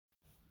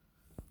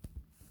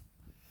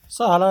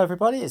So hello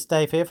everybody, it's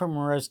Dave here from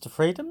Road to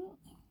Freedom.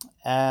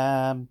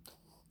 Um,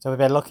 so we've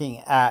been looking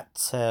at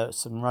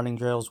some running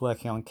drills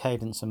working on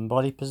cadence and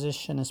body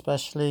position,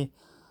 especially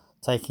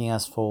taking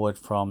us forward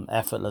from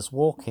effortless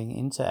walking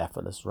into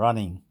effortless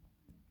running.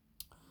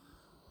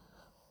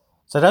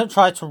 So don't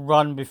try to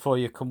run before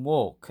you can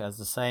walk, as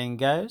the saying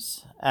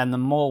goes. And the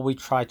more we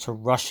try to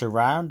rush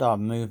around our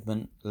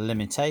movement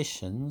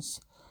limitations,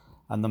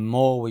 and the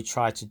more we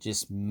try to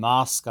just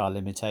mask our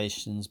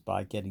limitations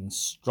by getting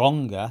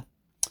stronger,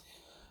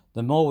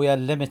 the more we are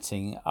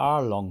limiting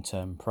our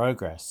long-term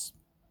progress.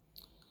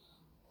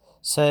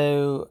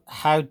 So,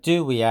 how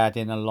do we add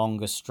in a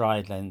longer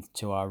stride length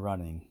to our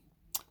running?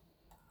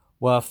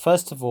 Well,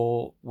 first of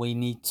all, we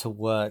need to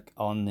work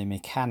on the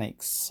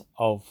mechanics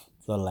of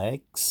the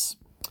legs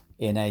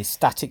in a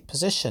static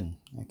position.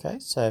 Okay,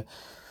 so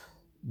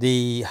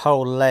the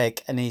whole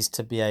leg needs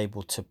to be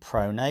able to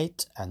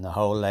pronate and the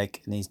whole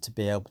leg needs to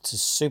be able to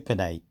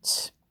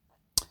supinate,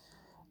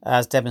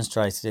 as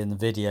demonstrated in the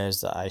videos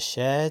that I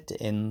shared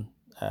in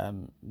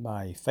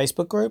my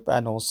Facebook group,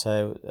 and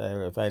also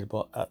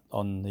available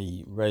on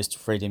the Road to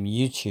Freedom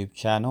YouTube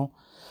channel.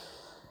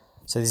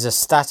 So these are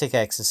static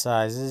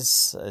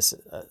exercises.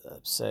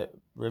 So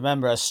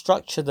remember, a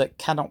structure that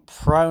cannot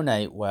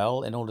pronate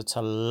well in order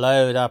to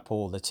load up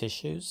all the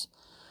tissues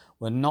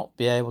will not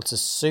be able to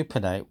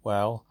supinate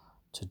well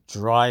to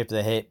drive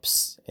the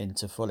hips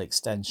into full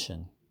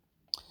extension.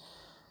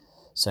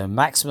 So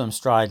maximum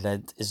stride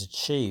length is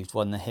achieved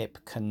when the hip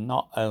can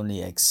not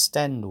only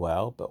extend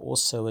well, but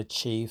also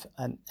achieve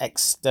an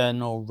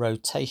external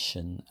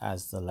rotation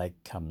as the leg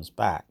comes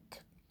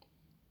back.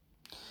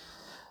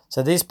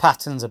 So these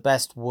patterns are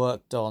best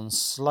worked on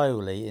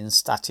slowly in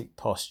static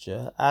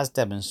posture, as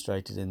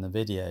demonstrated in the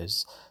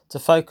videos, to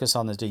focus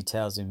on the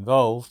details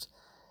involved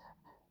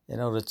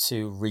in order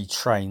to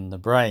retrain the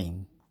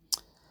brain.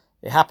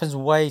 It happens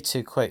way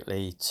too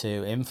quickly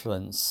to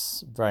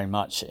influence very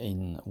much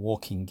in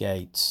walking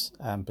gait,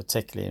 and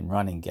particularly in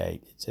running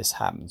gait. It just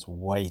happens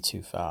way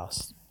too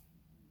fast.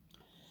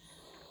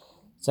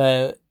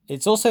 So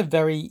it's also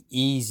very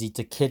easy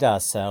to kid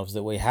ourselves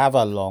that we have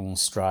a long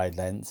stride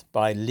length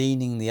by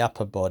leaning the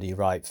upper body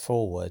right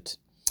forward.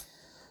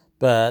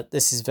 But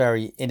this is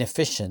very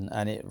inefficient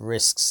and it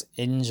risks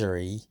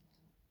injury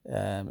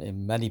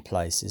in many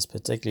places,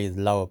 particularly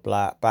the lower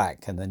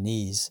back and the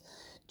knees,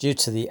 due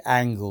to the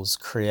angles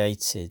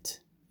created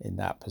in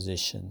that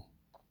position.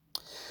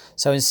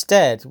 So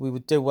instead, we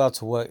would do well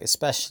to work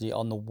especially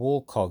on the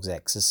wall cogs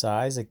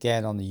exercise,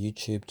 again on the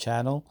YouTube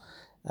channel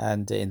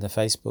and in the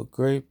Facebook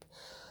group.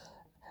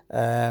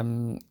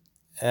 And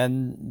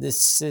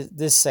this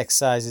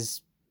exercise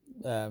is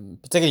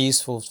particularly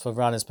useful for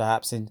runners,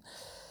 perhaps in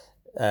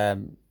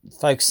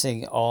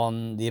focusing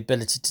on the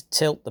ability to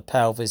tilt the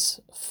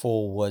pelvis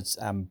forwards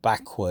and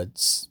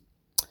backwards,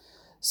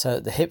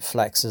 so the hip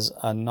flexors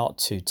are not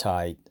too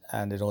tight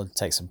and in order to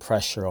take some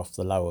pressure off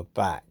the lower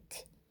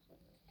back.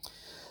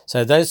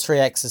 So those three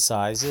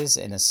exercises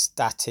in a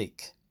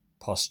static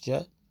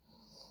posture,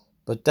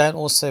 but don't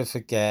also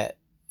forget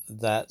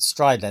that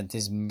stride length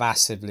is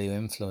massively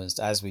influenced,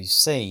 as we've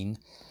seen,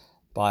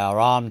 by our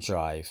arm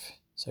drive.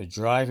 So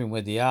driving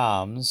with the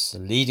arms,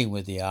 leading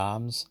with the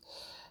arms,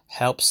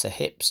 helps the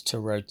hips to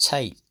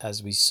rotate,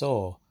 as we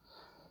saw,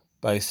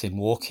 both in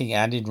walking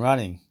and in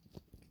running.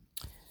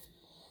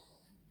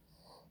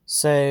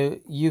 So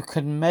you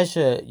can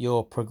measure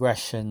your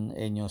progression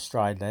in your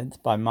stride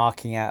length by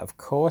marking out a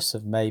course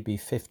of maybe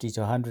 50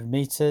 to 100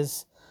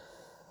 meters.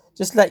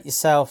 Just let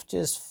yourself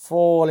just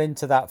fall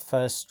into that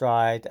first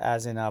stride,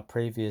 as in our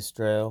previous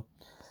drill.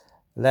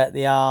 Let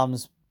the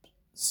arms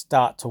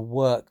start to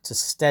work to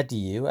steady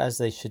you, as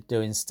they should do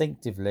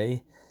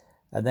instinctively,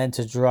 and then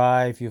to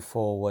drive you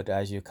forward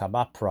as you come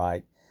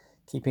upright,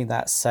 keeping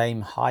that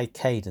same high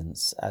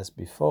cadence as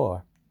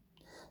before.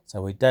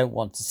 So we don't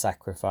want to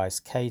sacrifice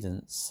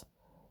cadence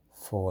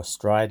for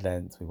stride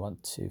length. We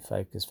want to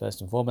focus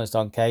first and foremost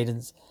on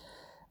cadence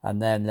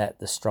and then let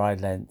the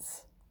stride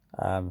length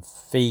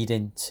feed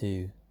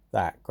into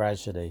that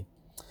gradually.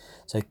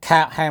 So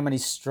count how many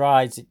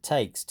strides it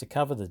takes to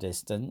cover the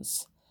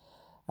distance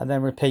and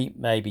then repeat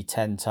maybe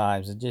 10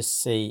 times and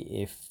just see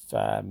if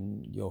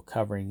you're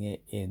covering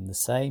it in the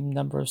same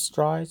number of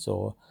strides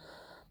or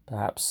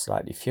perhaps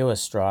slightly fewer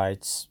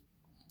strides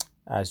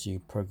as you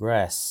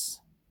progress.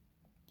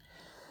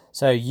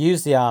 So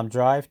use the arm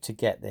drive to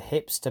get the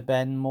hips to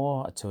bend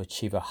more, to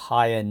achieve a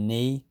higher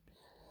knee.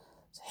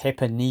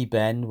 Hip and knee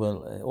bend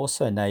will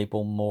also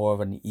enable more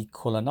of an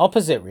equal and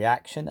opposite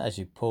reaction as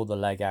you pull the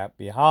leg out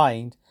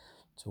behind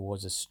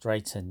towards a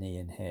straighter knee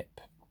and hip.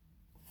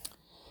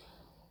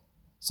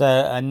 So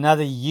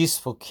another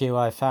useful cue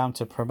I found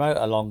to promote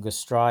a longer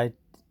stride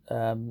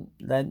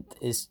length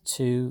is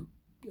to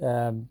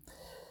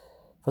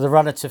for the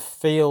runner to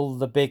feel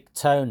the big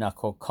toe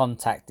knuckle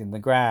contacting the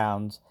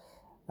ground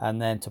and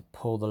then to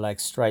pull the leg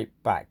straight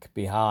back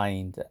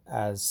behind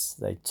as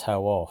they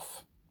toe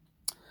off.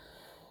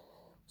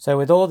 So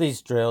with all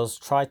these drills,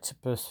 try to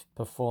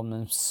perform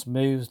them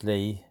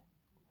smoothly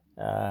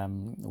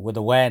with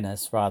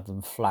awareness rather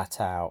than flat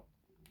out.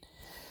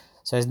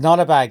 So it's not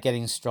about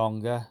getting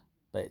stronger,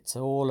 but it's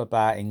all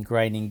about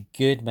ingraining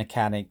good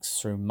mechanics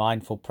through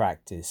mindful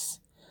practice.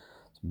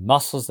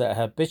 Muscles that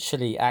are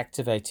habitually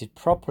activated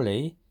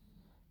properly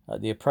at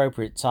the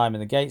appropriate time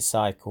in the gait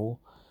cycle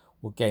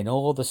will gain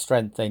all the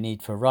strength they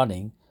need for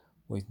running,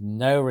 with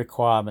no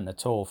requirement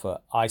at all for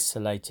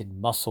isolated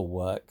muscle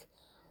work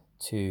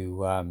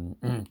to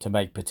to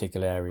make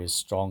particular areas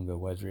stronger,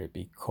 whether it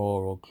be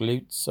core or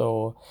glutes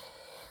or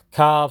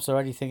calves or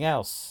anything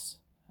else.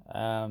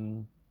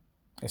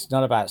 It's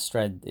not about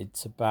strength,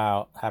 it's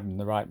about having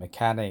the right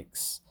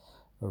mechanics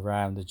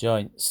around the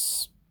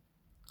joints.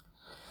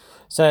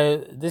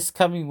 So this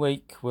coming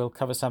week we'll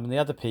cover some of the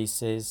other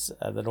pieces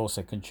that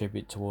also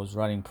contribute towards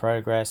running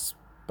progress,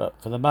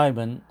 but for the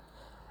moment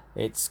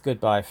it's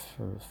goodbye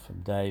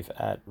from Dave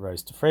at Road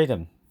to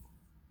Freedom.